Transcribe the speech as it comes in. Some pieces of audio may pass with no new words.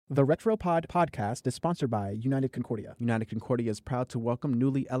The Retropod podcast is sponsored by United Concordia. United Concordia is proud to welcome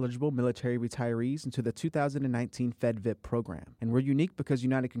newly eligible military retirees into the 2019 FedVip program. And we're unique because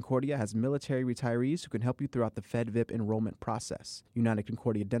United Concordia has military retirees who can help you throughout the FedVip enrollment process. United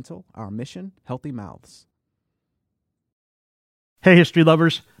Concordia Dental, our mission, healthy mouths. Hey, history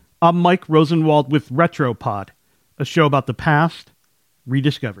lovers. I'm Mike Rosenwald with Retropod, a show about the past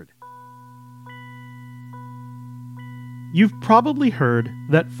rediscovered. You've probably heard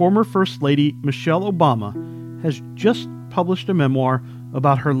that former First Lady Michelle Obama has just published a memoir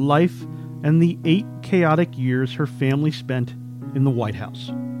about her life and the 8 chaotic years her family spent in the White House.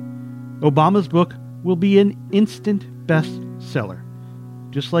 Obama's book will be an instant bestseller,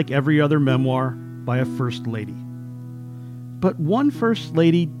 just like every other memoir by a First Lady. But one First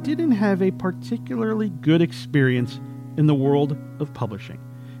Lady didn't have a particularly good experience in the world of publishing.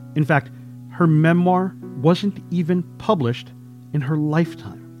 In fact, her memoir wasn't even published in her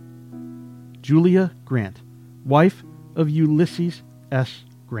lifetime. Julia Grant, wife of Ulysses S.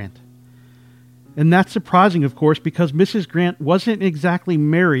 Grant. And that's surprising, of course, because Mrs. Grant wasn't exactly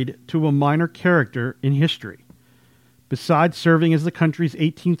married to a minor character in history. Besides serving as the country's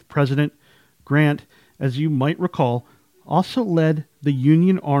 18th president, Grant, as you might recall, also led the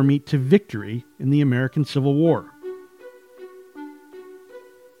Union Army to victory in the American Civil War.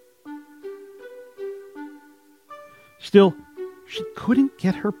 Still, she couldn't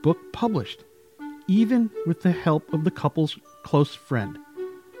get her book published, even with the help of the couple's close friend,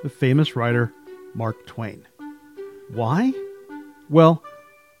 the famous writer Mark Twain. Why? Well,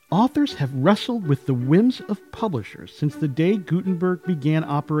 authors have wrestled with the whims of publishers since the day Gutenberg began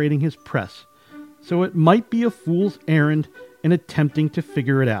operating his press, so it might be a fool's errand in attempting to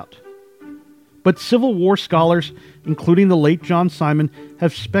figure it out. But Civil War scholars, including the late John Simon,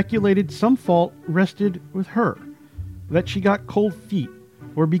 have speculated some fault rested with her, that she got cold feet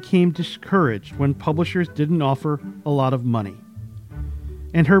or became discouraged when publishers didn't offer a lot of money.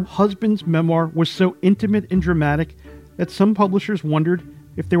 And her husband's memoir was so intimate and dramatic that some publishers wondered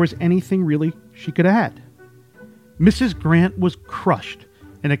if there was anything really she could add. Mrs. Grant was crushed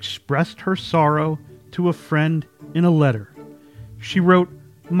and expressed her sorrow to a friend in a letter. She wrote,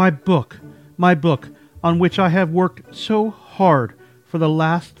 my book, on which I have worked so hard for the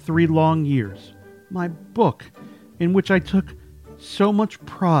last 3 long years. My book, in which I took so much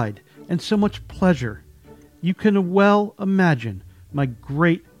pride and so much pleasure. You can well imagine my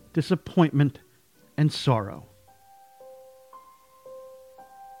great disappointment and sorrow.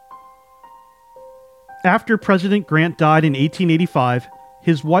 After President Grant died in 1885,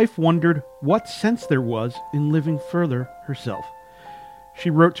 his wife wondered what sense there was in living further herself.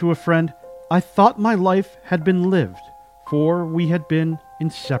 She wrote to a friend, I thought my life had been lived, for we had been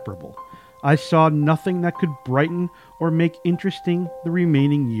inseparable. I saw nothing that could brighten or make interesting the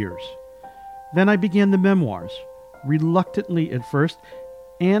remaining years. Then I began the memoirs, reluctantly at first,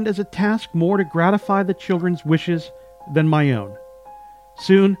 and as a task more to gratify the children's wishes than my own.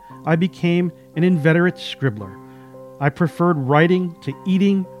 Soon I became an inveterate scribbler. I preferred writing to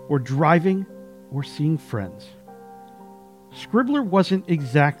eating or driving or seeing friends. Scribbler wasn't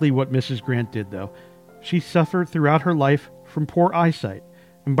exactly what Mrs. Grant did, though. She suffered throughout her life from poor eyesight,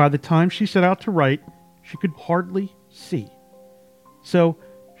 and by the time she set out to write, she could hardly see. So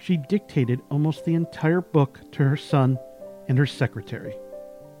she dictated almost the entire book to her son and her secretary.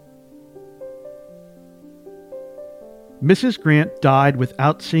 Mrs. Grant died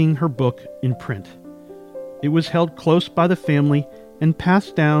without seeing her book in print. It was held close by the family and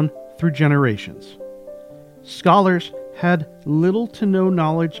passed down through generations. Scholars had little to no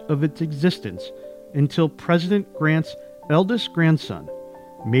knowledge of its existence until President Grant's eldest grandson,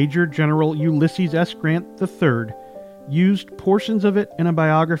 Major General Ulysses S. Grant III, used portions of it in a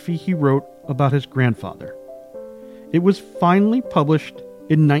biography he wrote about his grandfather. It was finally published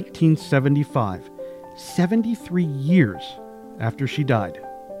in 1975, 73 years after she died.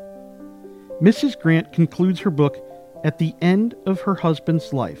 Mrs. Grant concludes her book at the end of her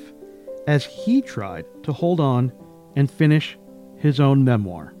husband's life, as he tried to hold on and finish his own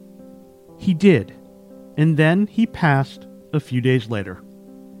memoir. He did, and then he passed a few days later.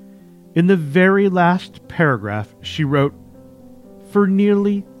 In the very last paragraph, she wrote, for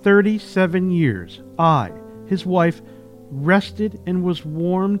nearly 37 years, I, his wife, rested and was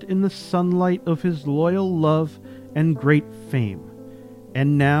warmed in the sunlight of his loyal love and great fame.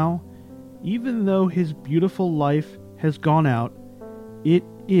 And now, even though his beautiful life has gone out, it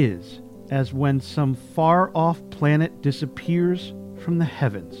is as when some far-off planet disappears from the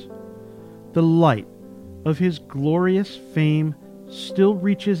heavens. The light of his glorious fame still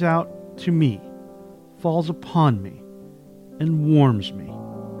reaches out to me, falls upon me, and warms me.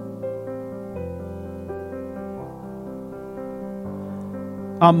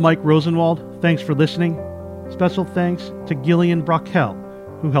 I'm Mike Rosenwald. Thanks for listening. Special thanks to Gillian Brockel,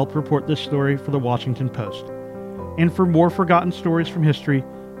 who helped report this story for the Washington Post. And for more forgotten stories from history,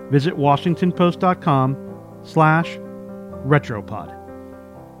 visit WashingtonPost.com/retropod.